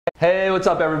Hey, what's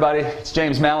up everybody? It's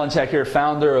James Malinchak here,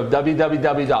 founder of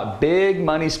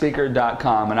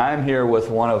www.bigmoneyspeaker.com, and I'm here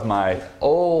with one of my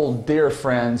old dear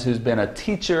friends who's been a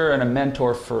teacher and a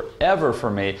mentor forever for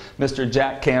me, Mr.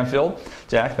 Jack Canfield.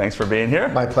 Jack, thanks for being here.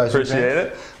 My pleasure. Appreciate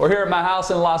it. We're here at my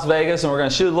house in Las Vegas, and we're going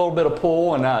to shoot a little bit of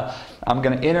pool, and I'm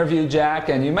going to interview Jack,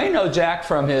 and you may know Jack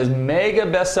from his mega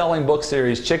best-selling book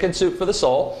series, Chicken Soup for the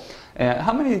Soul. And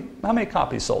how many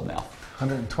copies sold now?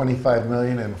 125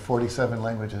 million in 47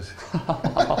 languages.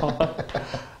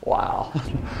 Wow.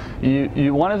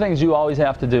 One of the things you always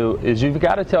have to do is you've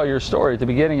got to tell your story at the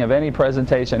beginning of any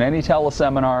presentation, any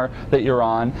teleseminar that you're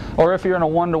on, or if you're in a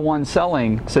one-to-one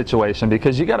selling situation,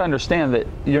 because you got to understand that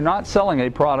you're not selling a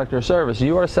product or service.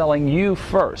 You are selling you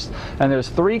first. And there's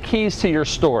 3 keys to your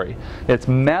story. It's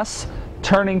mess,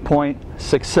 turning point,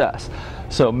 success.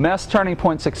 So mess, turning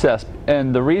point, success.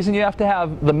 And the reason you have to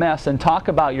have the mess and talk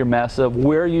about your mess of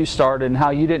where you started and how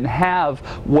you didn't have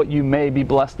what you may be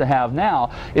blessed to have now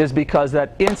is because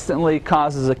that instantly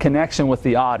causes a connection with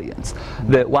the audience.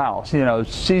 That, wow, you know,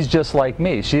 she's just like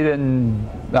me. She didn't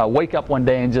wake up one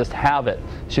day and just have it.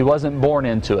 She wasn't born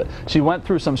into it. She went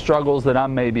through some struggles that I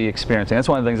may be experiencing. That's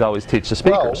one of the things I always teach the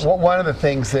speakers. Well, one of the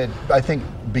things that I think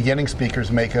beginning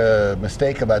speakers make a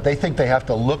mistake about, they think they have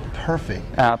to look perfect.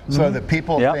 So that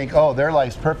people think, oh, their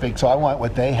life's perfect, so I want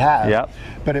what they have.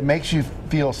 But it makes you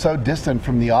feel so distant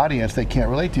from the audience they can't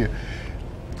relate to you.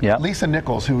 Lisa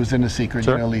Nichols, who was in The Secret,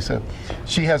 you know Lisa,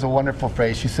 she has a wonderful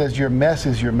phrase. She says, your mess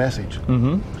is your message.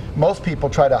 Most people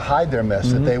try to hide their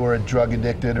mess, that they were a drug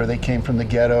addicted, or they came from the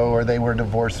ghetto, or they were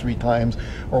divorced 3 times,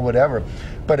 or whatever.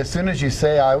 But as soon as you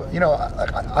say,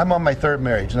 I'm on my 3rd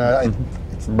marriage, and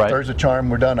third's a charm,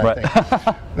 we're done, I think.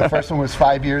 The first one was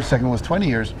 5 years, second one was 20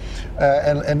 years.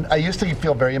 And I used to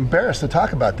feel very embarrassed to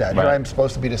talk about that. Here I'm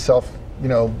supposed to be the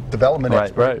self-development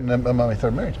expert, and I'm on my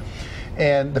 3rd marriage.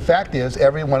 And the fact is,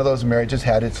 every one of those marriages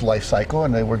had its life cycle,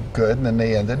 and they were good, and then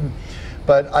they ended.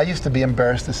 But I used to be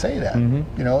embarrassed to say that,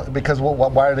 you know, because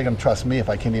why are they going to trust me if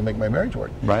I can't even make my marriage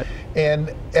work?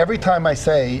 And every time I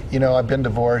say, you know, I've been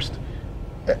divorced,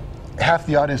 half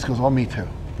the audience goes, oh, me too.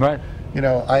 You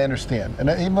know, I understand. And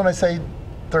even when I say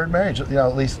 3rd marriage, you know,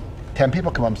 at least 10 people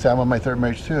come up and say, I'm on my 3rd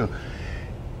marriage too.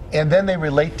 And then they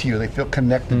relate to you, they feel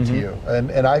connected to you.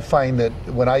 And I find that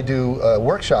when I do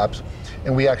workshops,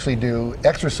 and we actually do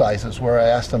exercises where I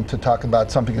ask them to talk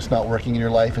about something that's not working in your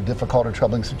life, a difficult or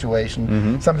troubling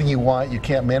situation, something you want, you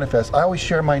can't manifest, I always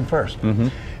share mine first.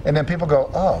 And then people go,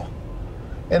 oh.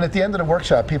 And at the end of the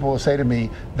workshop, people will say to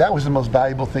me, that was the most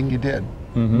valuable thing you did.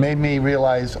 Made me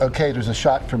realize, okay, there's a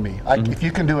shot for me. If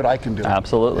you can do it, I can do it.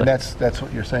 Absolutely. And that's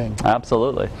what you're saying.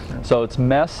 Absolutely. So it's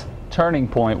mess, turning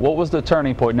point. What was the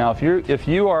turning point? Now, if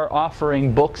you are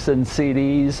offering books and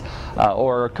CDs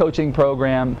or a coaching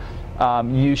program,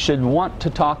 you should want to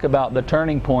talk about the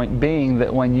turning point being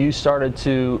that when you started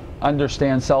to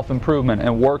understand self-improvement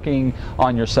and working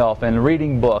on yourself and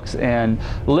reading books and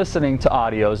listening to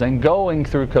audios and going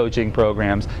through coaching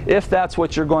programs. If that's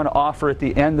what you're going to offer at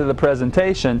the end of the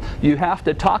presentation, you have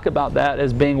to talk about that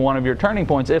as being one of your turning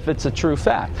points if it's a true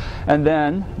fact. And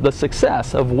then the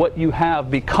success of what you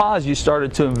have because you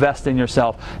started to invest in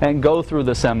yourself and go through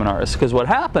the seminars. Because what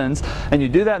happens, and you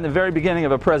do that in the very beginning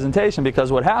of a presentation,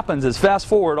 because what happens is fast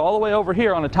forward all the way over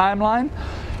here on a timeline.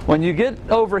 When you get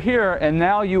over here and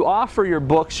now you offer your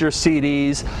books, your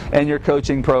CDs, and your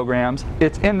coaching programs,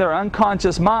 it's in their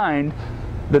unconscious mind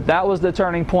that that was the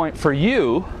turning point for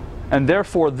you, and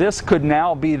therefore this could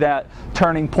now be that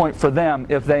turning point for them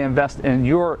if they invest in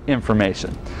your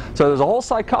information. So there's a whole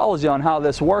psychology on how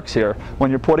this works here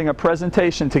when you're putting a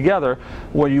presentation together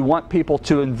where you want people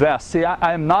to invest. See,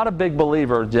 I am not a big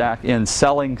believer, Jack, in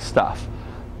selling stuff.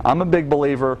 I'm a big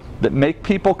believer that make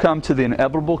people come to the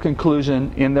inevitable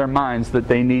conclusion in their minds that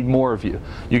they need more of you.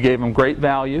 You gave them great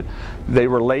value, they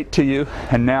relate to you,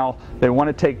 and now they want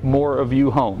to take more of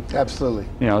you home. Absolutely.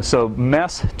 You know, so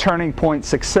mess, turning point,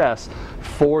 success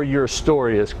for your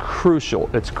story is crucial.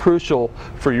 It's crucial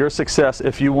for your success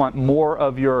if you want more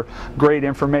of your great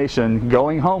information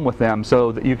going home with them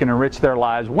so that you can enrich their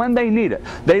lives when they need it.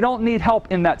 They don't need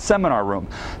help in that seminar room.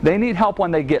 They need help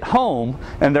when they get home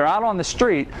and they're out on the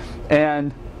street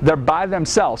and they're by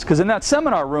themselves, because in that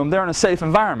seminar room they're in a safe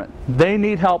environment. They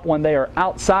need help when they are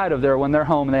outside of there, when they're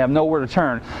home and they have nowhere to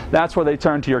turn. That's where they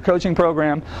turn to your coaching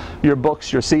program, your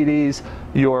books, your CDs,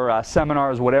 your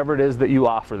seminars, whatever it is that you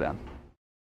offer them.